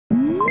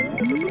Hello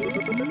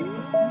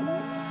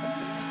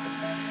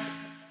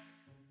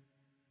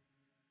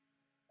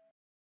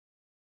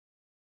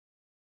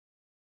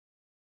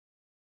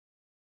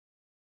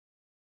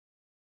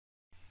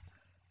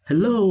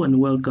and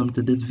welcome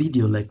to this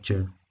video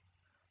lecture.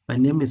 My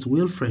name is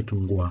Wilfred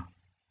Ngwa.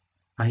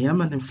 I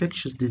am an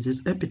infectious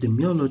disease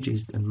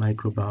epidemiologist and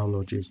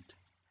microbiologist.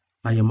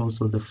 I am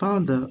also the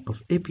founder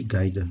of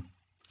EpiGuider.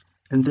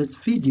 In this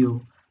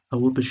video, I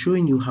will be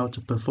showing you how to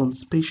perform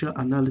spatial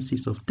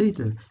analysis of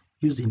data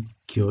using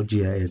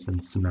QGIS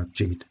and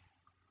Snapjade.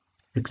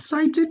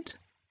 Excited?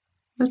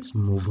 Let's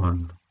move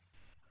on.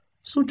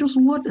 So just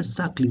what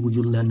exactly will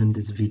you learn in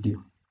this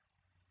video?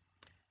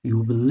 You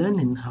will be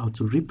learning how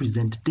to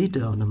represent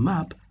data on a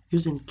map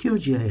using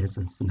QGIS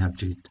and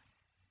Snapjade.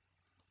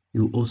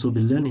 You will also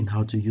be learning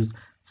how to use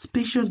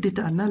spatial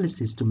data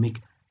analysis to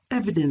make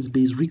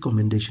evidence-based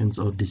recommendations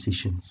or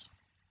decisions.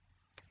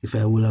 If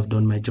I will have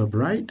done my job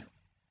right,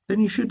 then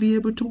you should be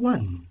able to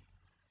 1.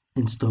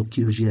 Install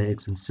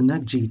QGIS and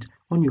Snapjade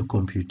on your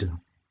computer.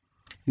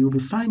 You will be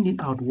finding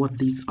out what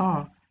these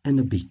are in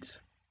a bit.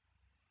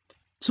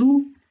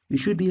 2. You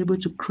should be able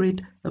to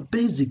create a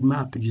basic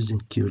map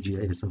using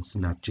QGIS and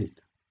Snapjade.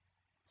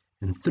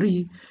 And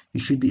 3. You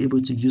should be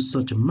able to use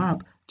such a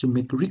map to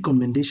make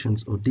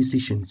recommendations or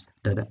decisions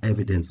that are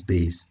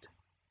evidence-based.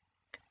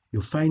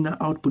 Your final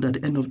output at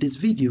the end of this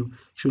video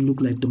should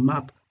look like the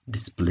map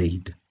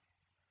displayed.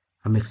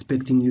 I'm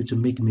expecting you to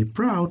make me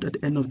proud at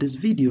the end of this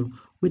video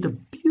with a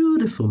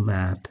beautiful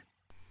map.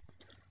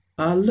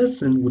 Our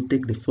lesson will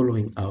take the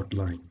following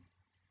outline.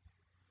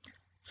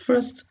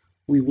 First,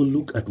 we will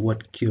look at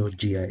what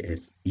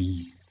QGIS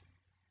is.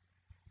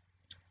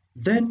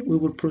 Then we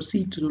will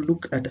proceed to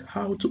look at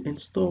how to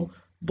install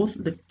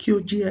both the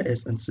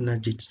QGIS and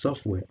Snapjade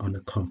software on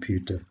a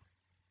computer.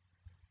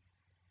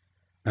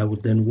 I will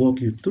then walk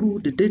you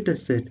through the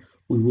dataset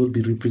we will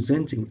be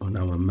representing on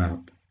our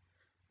map,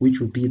 which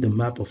will be the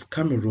map of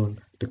Cameroon,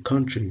 the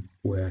country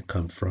where I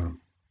come from.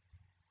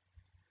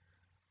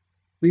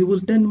 We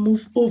will then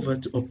move over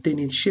to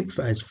obtaining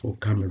shapefiles for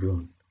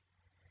Cameroon.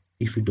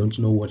 If you don't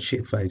know what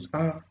shapefiles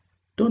are,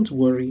 don't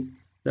worry,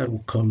 that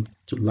will come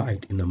to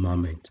light in a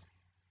moment.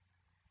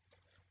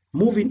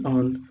 Moving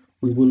on,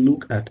 we will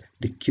look at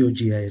the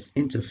QGIS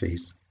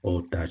interface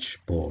or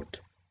dashboard.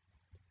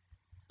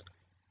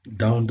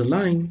 Down the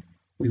line,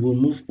 we will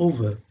move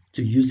over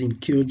to using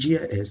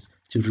QGIS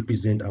to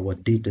represent our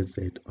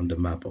dataset on the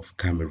map of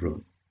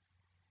Cameroon.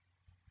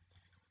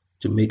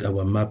 To make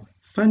our map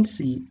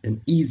fancy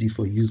and easy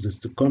for users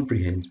to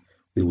comprehend,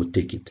 we will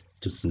take it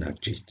to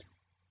Snapjade.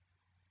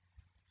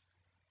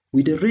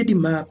 With a ready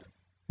map,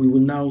 we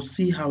will now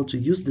see how to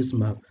use this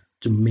map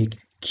to make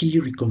key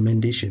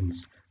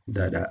recommendations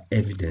that are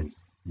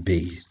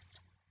evidence-based.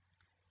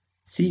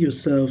 See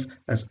yourself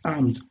as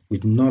armed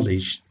with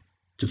knowledge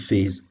to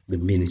face the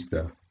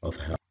Minister of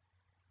Health.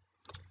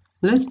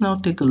 Let's now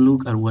take a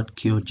look at what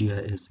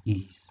QGIS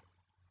is.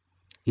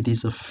 It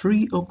is a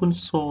free open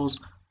source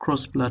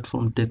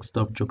cross-platform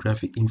desktop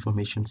geographic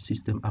information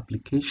system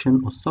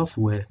application or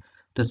software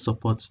that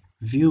supports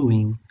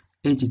viewing,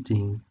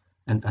 editing,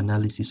 and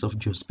analysis of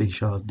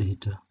geospatial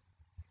data.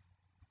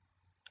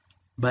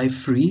 By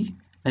free,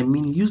 I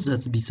mean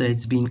users,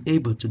 besides being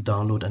able to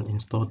download and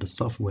install the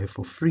software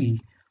for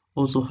free,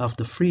 also have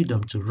the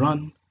freedom to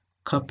run,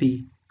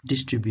 copy,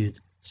 distribute,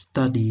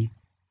 study,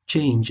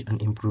 change,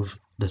 and improve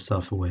the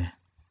software.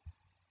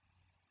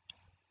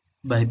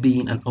 By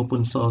being an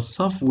open source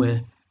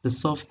software, the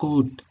source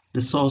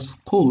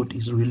code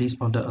is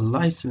released under a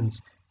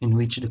license in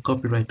which the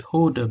copyright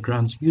holder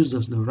grants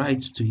users the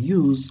rights to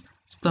use,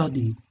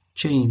 study,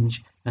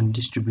 change, and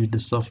distribute the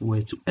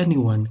software to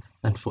anyone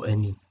and for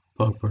any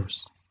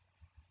purpose.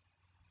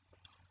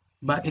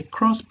 By a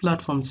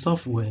cross-platform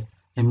software,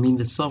 I mean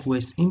the software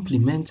is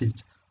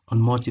implemented on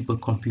multiple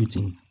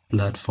computing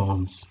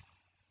platforms.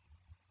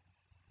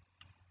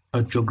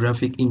 A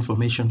geographic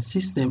information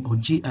system or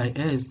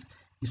GIS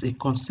is a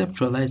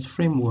conceptualized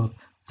framework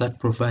that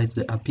provides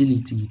the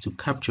ability to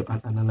capture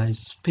and analyze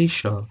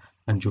spatial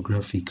and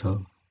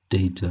geographical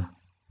data.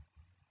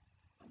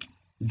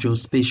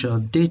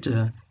 Geospatial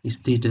data is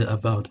data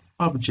about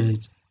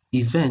objects,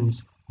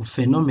 events, or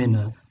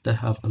phenomena that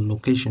have a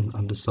location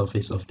on the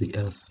surface of the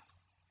Earth.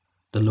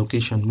 The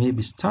location may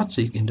be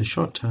static in the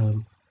short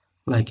term,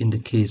 like in the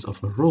case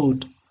of a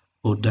road,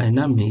 or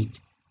dynamic,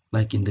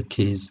 like in the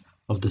case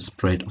of the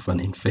spread of an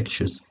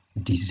infectious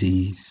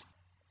disease.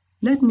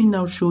 Let me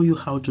now show you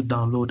how to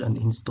download and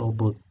install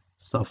both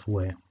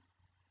software.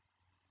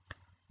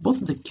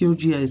 Both the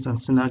QGIS and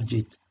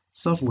Snapjade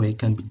software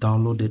can be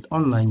downloaded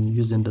online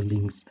using the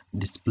links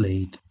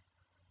displayed.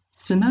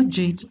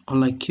 Snapjade,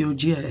 unlike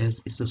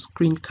QGIS, is a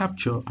screen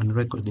capture and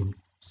recording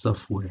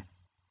software.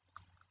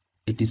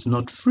 It is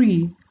not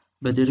free,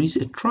 but there is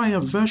a trial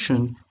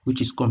version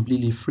which is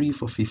completely free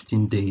for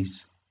 15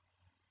 days.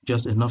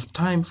 Just enough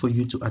time for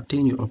you to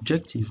attain your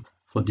objective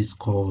for this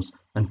course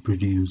and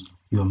produce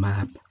your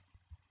map.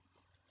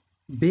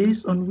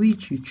 Based on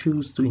which you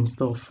choose to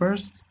install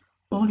first,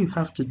 all you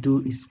have to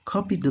do is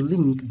copy the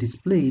link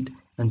displayed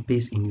and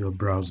paste in your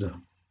browser.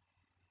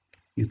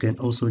 You can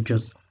also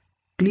just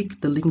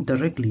click the link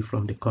directly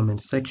from the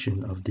comment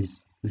section of this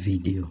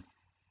video.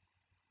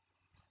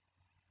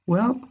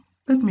 Well,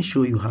 let me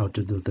show you how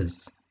to do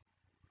this.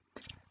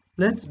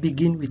 Let's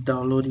begin with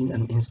downloading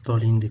and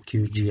installing the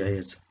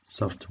QGIS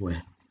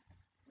software.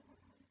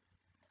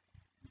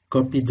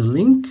 Copy the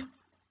link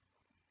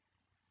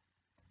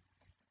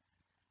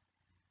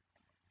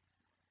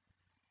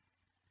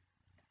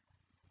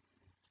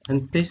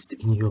and paste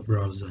in your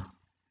browser.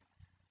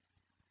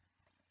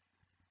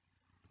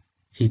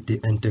 Hit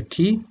the enter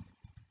key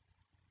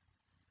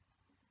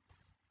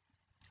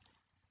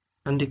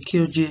and the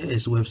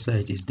QGIS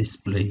website is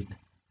displayed.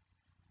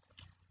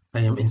 I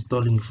am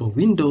installing for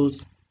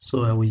Windows,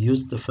 so I will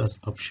use the first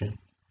option.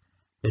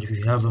 But if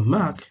you have a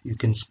Mac, you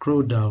can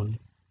scroll down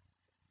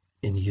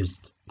and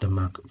use the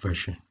Mac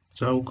version.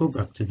 So I will go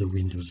back to the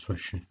Windows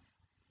version.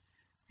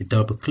 You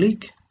double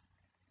click,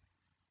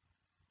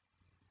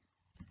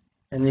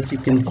 and as you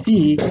can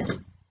see,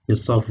 your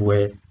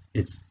software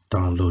is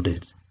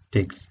downloaded. It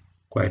takes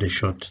quite a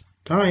short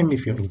time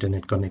if your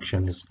internet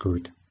connection is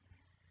good.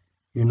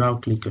 You now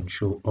click on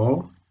Show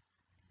All,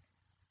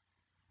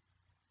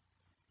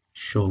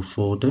 Show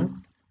Folder,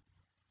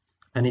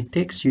 and it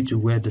takes you to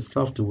where the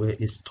software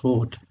is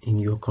stored in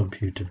your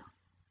computer.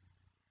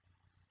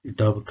 You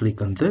double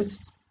click on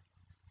this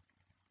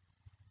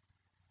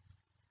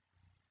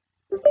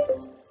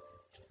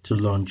to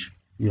launch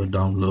your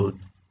download.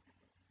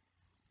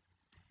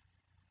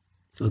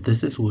 So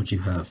this is what you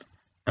have.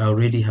 I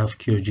already have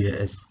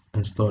QGIS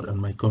installed on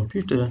my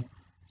computer,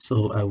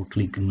 so I will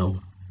click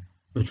No.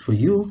 But for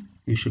you,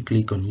 you should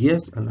click on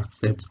Yes and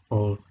accept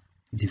all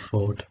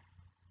default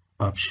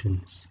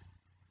options.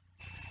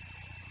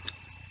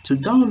 To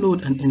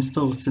download and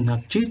install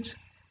SynapJIT,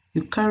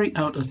 you carry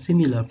out a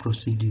similar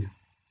procedure.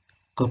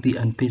 Copy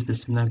and paste the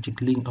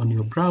SynapJIT link on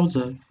your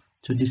browser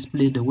to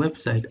display the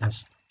website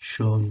as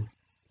shown.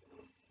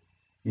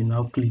 You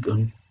now click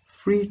on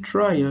Free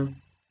Trial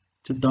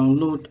to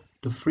download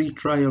the free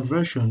trial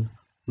version,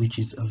 which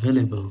is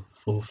available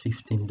for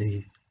 15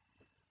 days.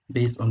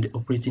 Based on the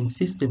operating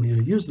system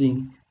you're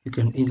using, you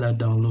can either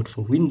download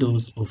for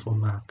Windows or for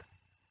Mac.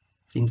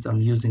 Since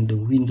I'm using the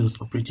Windows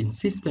operating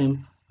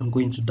system, I'm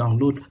going to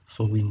download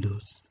for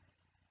Windows.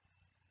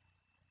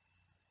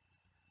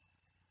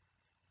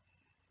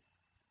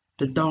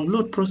 The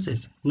download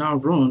process now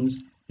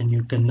runs, and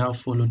you can now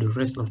follow the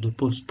rest of the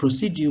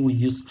procedure we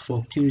use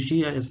for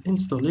QGIS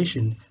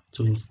installation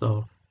to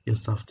install your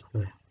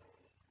software.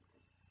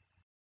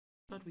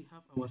 Now that we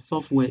have our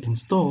software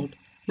installed,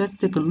 let's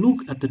take a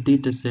look at the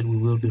dataset we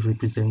will be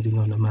representing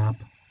on the map.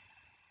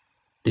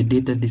 The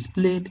data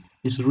displayed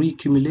is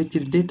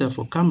recumulative data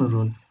for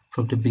Cameroon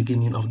from the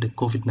beginning of the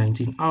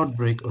COVID-19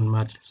 outbreak on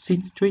March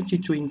 6,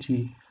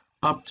 2020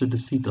 up to the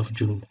 6th of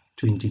June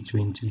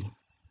 2020.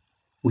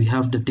 We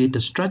have the data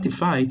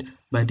stratified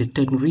by the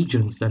 10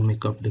 regions that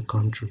make up the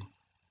country.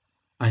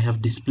 I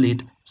have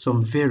displayed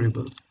some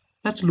variables.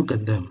 Let's look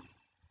at them.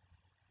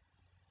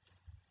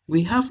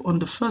 We have on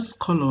the first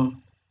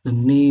column the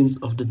names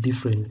of the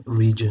different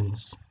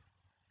regions.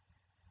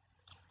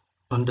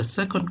 On the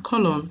second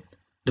column,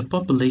 the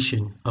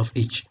population of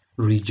each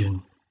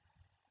region.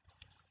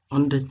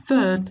 On the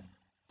third,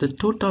 the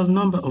total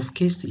number of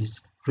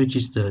cases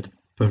registered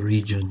per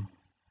region.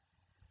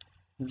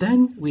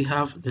 Then we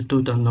have the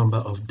total number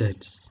of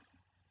deaths,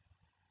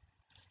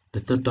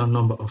 the total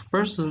number of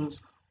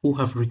persons who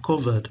have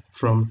recovered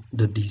from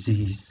the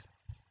disease,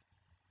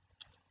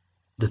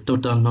 the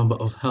total number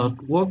of health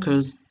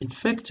workers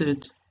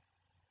infected,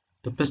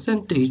 the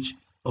percentage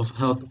of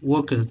health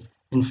workers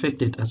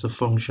infected as a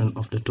function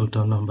of the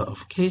total number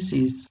of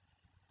cases,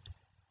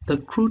 the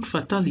crude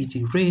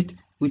fatality rate,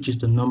 which is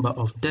the number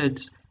of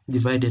deaths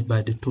divided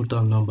by the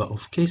total number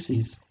of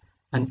cases,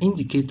 an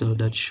indicator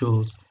that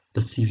shows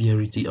the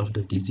severity of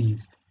the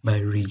disease by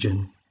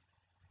region.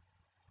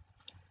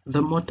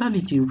 The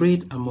mortality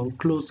rate among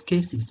closed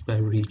cases by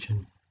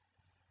region.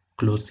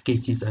 Closed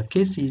cases are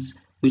cases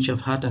which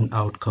have had an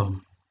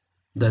outcome,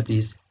 that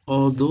is,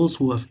 all those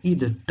who have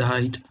either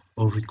died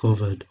or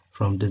recovered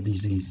from the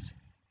disease.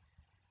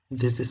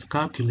 This is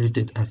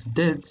calculated as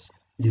deaths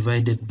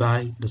divided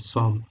by the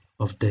sum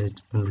of dead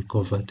and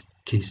recovered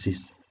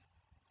cases.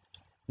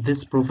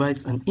 This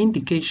provides an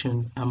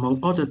indication,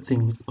 among other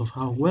things, of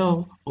how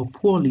well or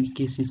poorly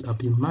cases are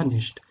being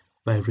managed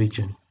by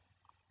region.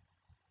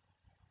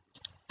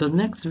 The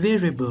next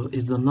variable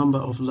is the number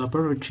of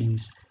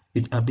laboratories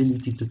with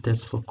ability to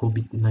test for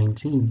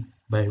COVID-19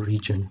 by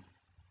region.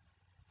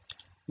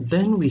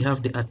 Then we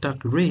have the attack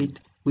rate,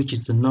 which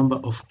is the number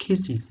of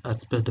cases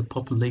as per the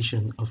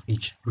population of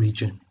each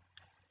region.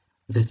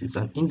 This is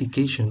an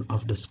indication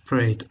of the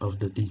spread of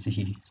the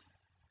disease.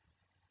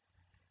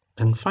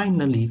 And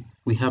finally,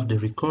 we have the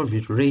recovery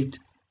rate,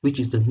 which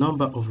is the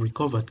number of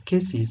recovered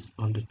cases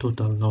on the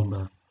total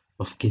number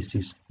of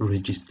cases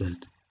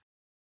registered.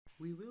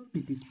 We will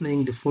be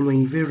displaying the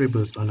following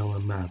variables on our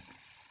map: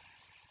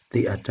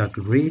 the attack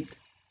rate,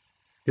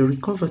 the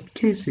recovered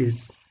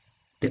cases,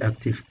 the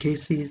active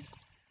cases,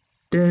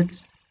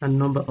 deaths, and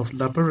number of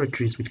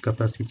laboratories with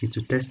capacity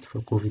to test for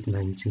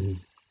COVID-19.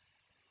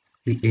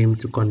 We aim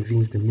to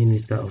convince the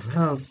Minister of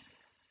Health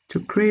to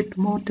create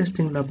more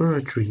testing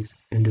laboratories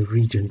in the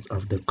regions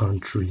of the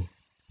country.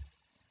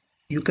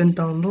 You can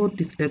download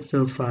this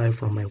Excel file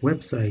from my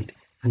website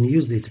and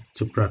use it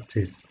to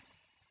practice.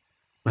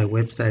 My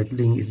website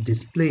link is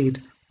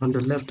displayed on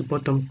the left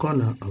bottom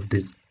corner of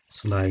this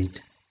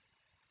slide.